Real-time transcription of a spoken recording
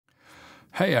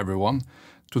Hey everyone!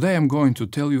 Today I'm going to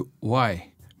tell you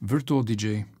why Virtual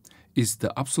DJ is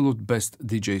the absolute best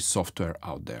DJ software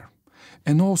out there.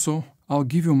 And also, I'll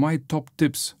give you my top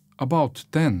tips about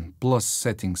 10 plus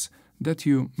settings that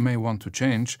you may want to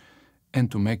change and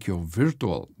to make your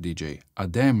virtual DJ a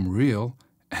damn real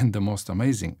and the most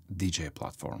amazing DJ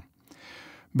platform.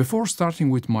 Before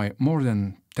starting with my more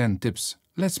than 10 tips,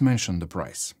 let's mention the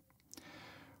price.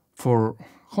 For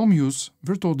home use,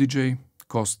 Virtual DJ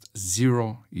costs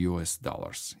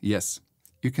 $0. Yes,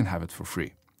 you can have it for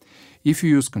free. If you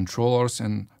use controllers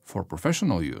and for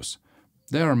professional use,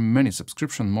 there are many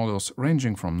subscription models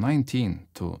ranging from $19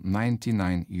 to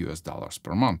 $99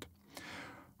 per month.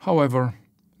 However,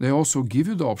 they also give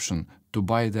you the option to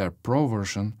buy their Pro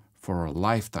version for a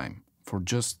lifetime for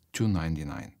just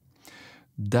 $2.99.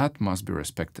 That must be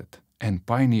respected, and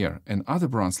Pioneer and other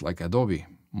brands like Adobe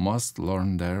must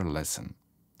learn their lesson.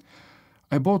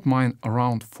 I bought mine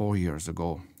around 4 years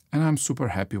ago, and I'm super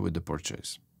happy with the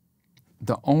purchase.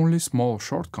 The only small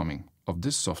shortcoming of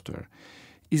this software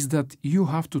is that you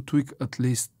have to tweak at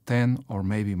least 10 or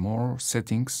maybe more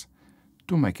settings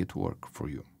to make it work for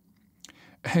you.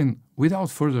 And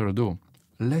without further ado,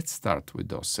 let's start with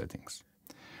those settings.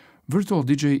 Virtual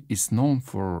DJ is known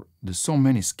for the so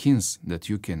many skins that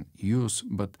you can use,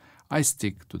 but I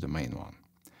stick to the main one.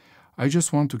 I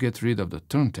just want to get rid of the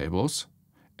turntables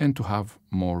and to have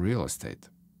more real estate.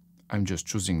 I'm just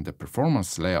choosing the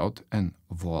performance layout and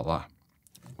voila,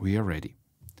 we are ready.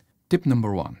 Tip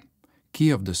number 1.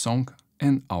 Key of the song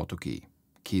and auto key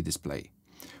display.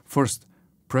 First,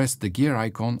 press the gear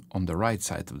icon on the right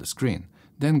side of the screen,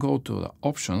 then go to the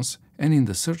options and in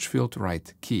the search field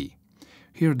write key.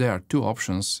 Here there are two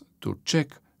options to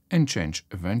check and change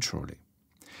eventually.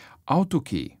 Auto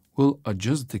key will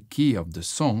adjust the key of the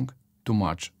song to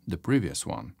match the previous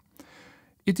one.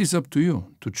 It is up to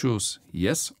you to choose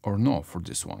yes or no for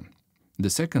this one.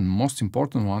 The second most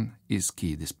important one is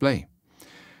key display.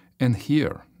 And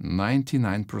here,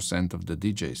 99% of the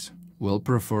DJs will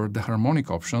prefer the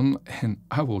harmonic option, and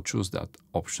I will choose that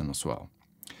option as well.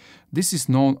 This is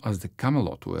known as the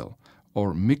Camelot wheel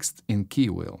or mixed in key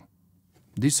wheel.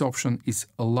 This option is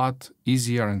a lot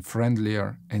easier and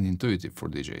friendlier and intuitive for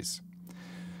DJs.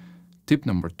 Tip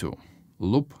number 2.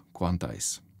 Loop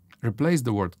quantize. Replace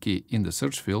the word key in the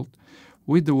search field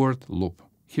with the word loop.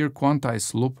 Here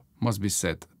quantize loop must be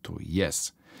set to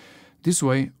yes. This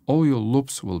way all your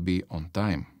loops will be on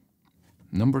time.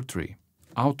 Number 3.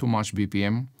 Auto match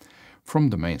BPM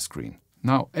from the main screen.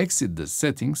 Now exit the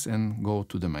settings and go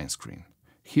to the main screen.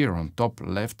 Here on top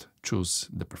left choose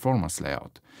the performance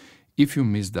layout, if you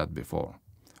missed that before.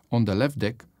 On the left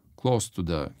deck, close to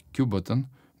the Q button,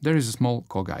 there is a small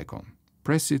cog icon.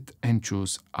 Press it and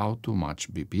choose Auto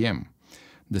Match BPM.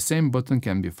 The same button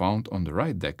can be found on the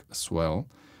right deck as well,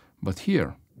 but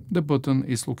here the button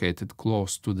is located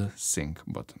close to the Sync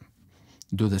button.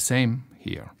 Do the same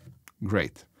here.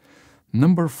 Great.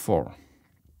 Number 4.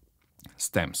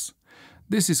 Stems.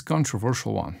 This is a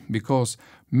controversial one because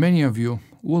many of you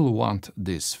will want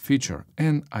this feature,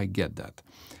 and I get that.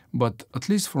 But at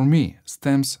least for me,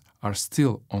 stems are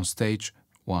still on stage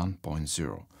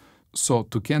 1.0. So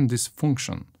to can this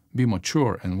function be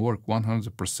mature and work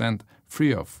 100%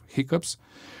 free of hiccups,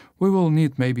 we will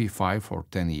need maybe 5 or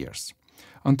 10 years.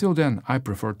 Until then, I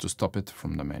prefer to stop it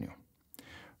from the menu.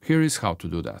 Here is how to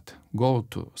do that. Go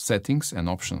to Settings and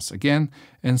Options again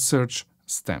and search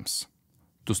Stems.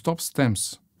 To stop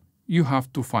stems, you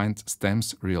have to find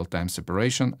stems real-time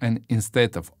separation and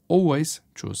instead of always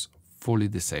choose fully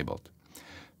disabled.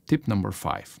 Tip number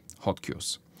 5. Hot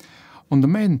cues. On the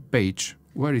main page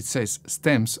where it says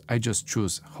stems, I just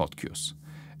choose hot cues.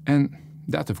 And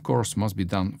that of course must be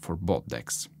done for both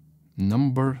decks.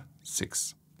 Number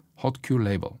 6. Hot cue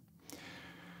label.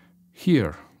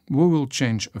 Here we will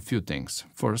change a few things.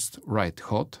 First, write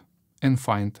hot and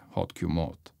find hot cue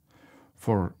mode.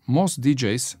 For most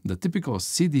DJs, the typical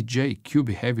CDJ cue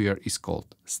behavior is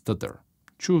called stutter.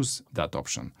 Choose that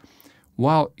option.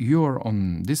 While you are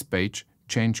on this page,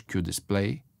 change cue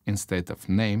display instead of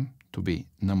name to be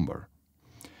number.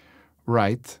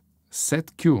 Write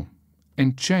set cue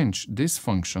and change this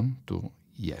function to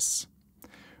yes.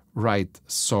 Write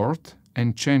sort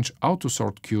and change auto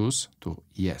sort cues to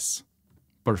yes.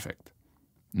 Perfect.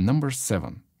 Number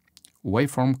 7.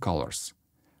 Waveform colors.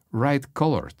 Write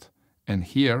colored, and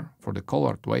here for the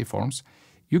colored waveforms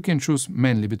you can choose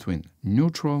mainly between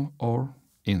neutral or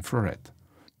infrared.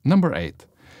 Number 8.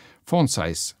 Font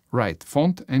size. Write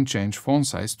font and change font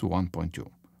size to 1.2.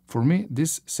 For me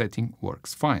this setting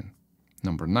works fine.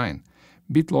 Number 9.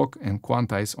 Bitlock and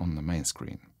quantize on the main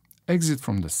screen. exit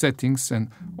from the settings and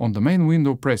on the main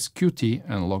window press QT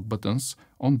and lock buttons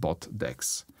on both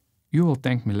decks. You will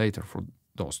thank me later for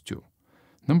those two.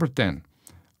 Number 10.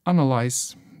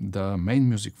 Analyze the main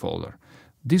music folder.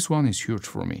 This one is huge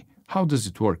for me. How does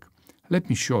it work? Let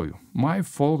me show you. My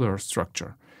folder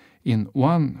structure. In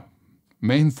one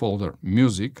main folder,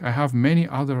 music, I have many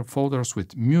other folders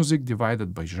with music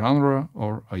divided by genre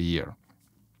or a year.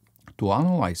 To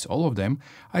analyze all of them,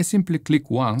 I simply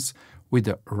click once with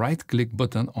the right-click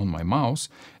button on my mouse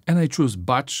and I choose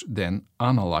Batch, then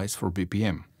Analyze for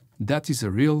BPM. That is a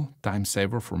real time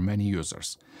saver for many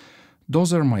users.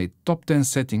 Those are my top 10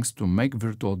 settings to make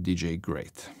Virtual DJ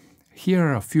great. Here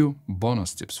are a few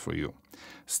bonus tips for you.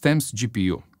 Stems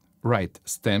GPU. Write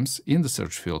Stems in the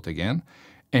search field again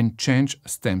and change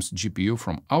Stems GPU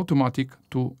from automatic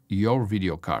to your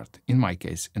video card, in my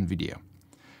case NVIDIA.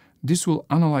 This will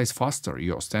analyze faster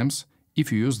your stems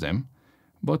if you use them,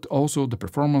 but also the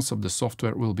performance of the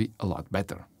software will be a lot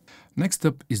better. Next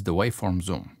up is the waveform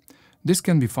zoom. This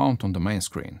can be found on the main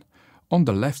screen. On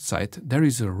the left side there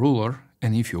is a ruler,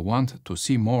 and if you want to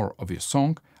see more of your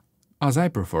song, as I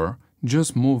prefer,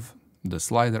 just move the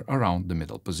slider around the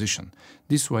middle position.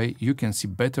 This way you can see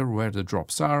better where the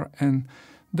drops are and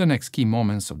the next key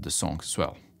moments of the song as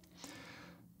well.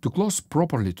 To close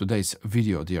properly today's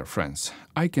video, dear friends,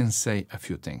 I can say a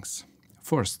few things.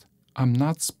 First, I'm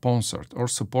not sponsored or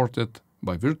supported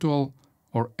by Virtual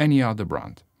or any other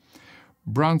brand.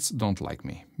 Brands don't like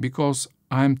me because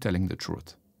I'm telling the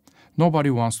truth. Nobody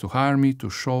wants to hire me to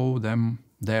show them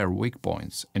their weak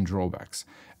points and drawbacks,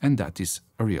 and that is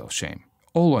a real shame.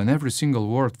 All and every single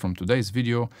word from today's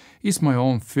video is my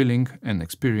own feeling and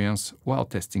experience while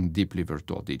testing deeply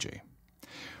Virtual DJ.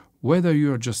 Whether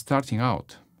you are just starting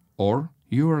out or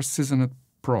you are a seasoned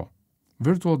pro,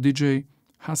 Virtual DJ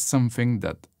has something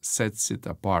that sets it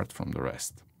apart from the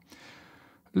rest.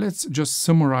 Let's just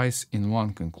summarize in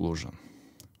one conclusion.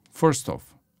 First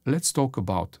off, let's talk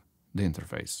about the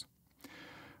interface.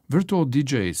 Virtual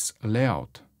DJ's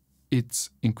layout,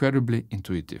 it's incredibly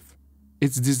intuitive.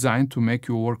 It's designed to make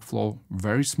your workflow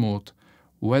very smooth,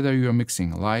 whether you're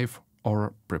mixing live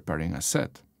or preparing a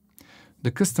set.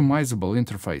 The customizable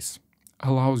interface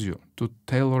allows you to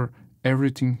tailor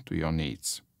everything to your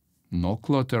needs. No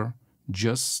clutter,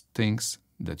 just things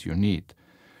that you need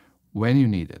when you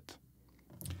need it.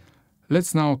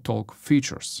 Let's now talk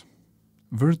features.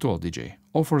 Virtual DJ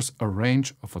offers a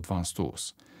range of advanced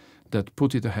tools that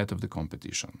put it ahead of the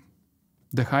competition.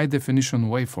 The high-definition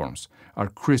waveforms are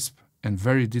crisp and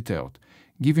very detailed,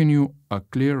 giving you a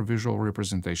clear visual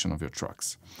representation of your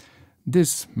tracks.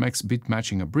 This makes beat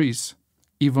matching a breeze,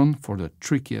 even for the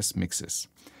trickiest mixes.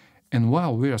 And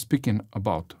while we are speaking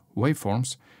about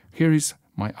waveforms, here is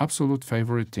my absolute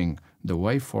favorite thing, the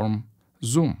waveform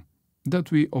zoom,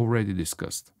 that we already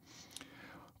discussed.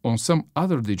 On some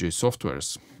other DJ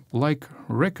softwares, like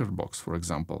Rekordbox for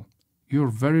example, you're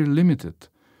very limited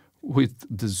with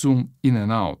the zoom in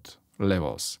and out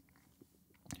levels.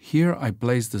 Here I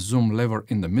place the zoom lever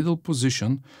in the middle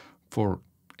position for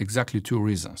exactly two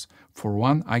reasons. For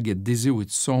one, I get dizzy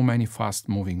with so many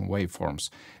fast-moving waveforms,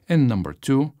 and number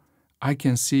two, I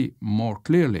can see more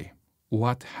clearly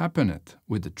what happened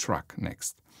with the track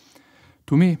next.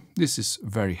 To me, this is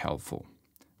very helpful.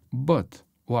 But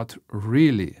what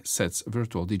really sets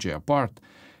Virtual DJ apart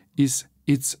is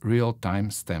its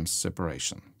real-time stems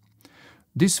separation.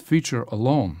 This feature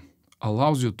alone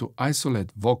allows you to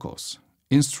isolate vocals,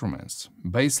 instruments,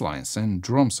 bass lines and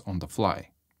drums on the fly.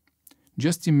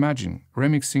 Just imagine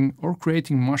remixing or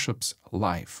creating mashups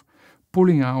live,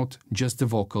 pulling out just the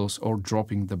vocals or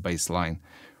dropping the bass line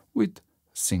with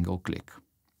single click.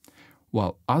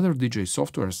 While other DJ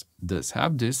softwares does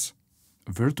have this,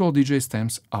 Virtual DJ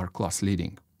stems are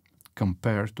class-leading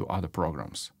compared to other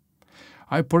programs.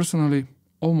 I personally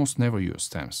almost never use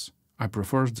stems. I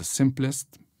prefer the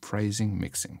simplest phrasing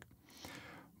mixing.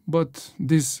 But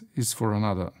this is for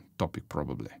another topic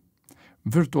probably.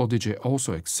 Virtual DJ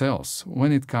also excels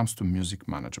when it comes to music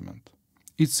management.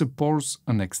 It supports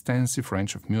an extensive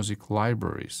range of music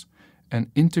libraries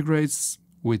and integrates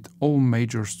with all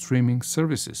major streaming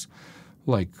services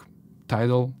like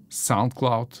Tidal,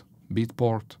 SoundCloud,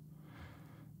 Beatport.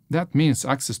 That means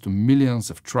access to millions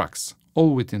of tracks,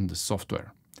 all within the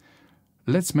software.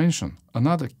 Let's mention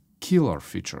another killer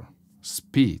feature,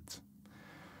 speed.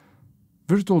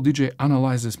 Virtual DJ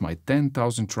analyzes my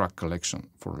 10,000 track collection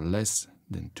for less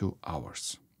than 2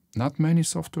 hours. Not many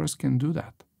softwares can do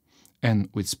that. And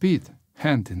with speed,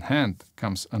 hand in hand,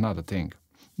 comes another thing,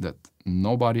 that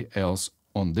nobody else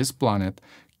on this planet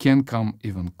can come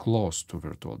even close to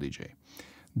Virtual DJ.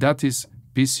 That is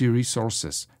PC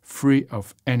resources free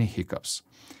of any hiccups.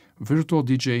 Virtual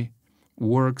DJ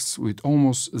works with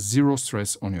almost zero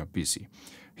stress on your PC.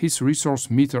 His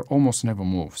resource meter almost never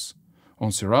moves.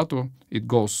 On Serato, it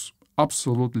goes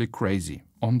absolutely crazy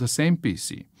on the same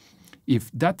PC. If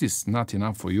that is not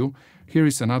enough for you, here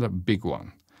is another big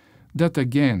one. That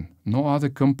again, no other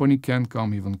company can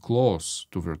come even close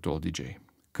to Virtual DJ.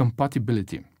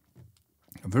 Compatibility.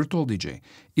 Virtual DJ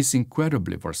is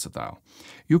incredibly versatile.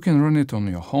 You can run it on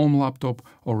your home laptop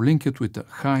or link it with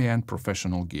high-end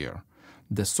professional gear.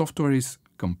 The software is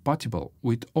compatible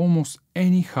with almost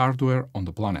any hardware on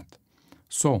the planet.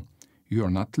 So, you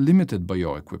are not limited by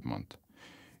your equipment.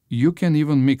 You can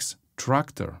even mix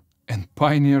Traktor and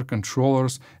Pioneer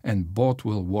controllers and both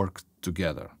will work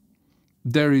together.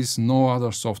 There is no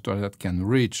other software that can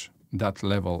reach that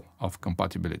level of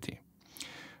compatibility.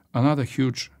 Another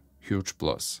huge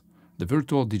plus, the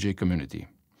Virtual DJ community.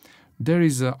 There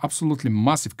is an absolutely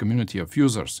massive community of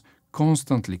users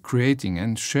constantly creating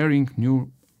and sharing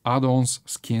new add-ons,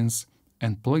 skins,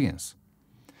 and plugins.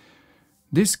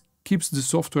 This keeps the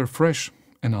software fresh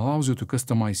and allows you to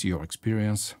customize your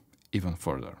experience even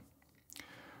further.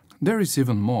 There is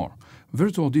even more.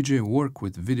 Virtual DJ work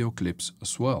with video clips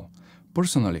as well.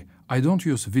 Personally, I don't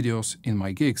use videos in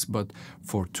my gigs, but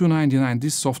for $2.99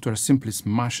 this software simply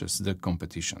smashes the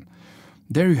competition.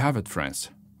 There you have it, friends.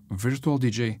 Virtual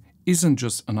DJ isn't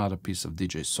just another piece of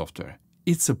DJ software.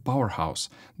 It's a powerhouse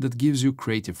that gives you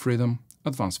creative freedom,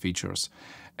 advanced features,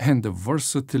 and the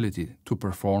versatility to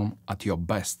perform at your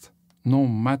best, no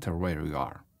matter where you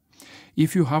are.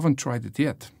 If you haven't tried it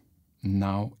yet,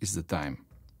 now is the time.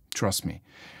 Trust me,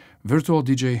 Virtual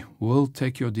DJ will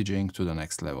take your DJing to the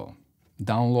next level.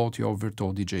 Download your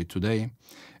Virtual DJ today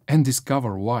and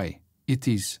discover why it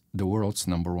is the world's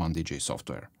 #1 DJ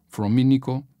software. From me,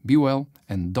 Nico, be well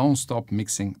and don't stop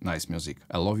mixing nice music.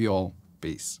 I love you all.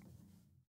 Peace.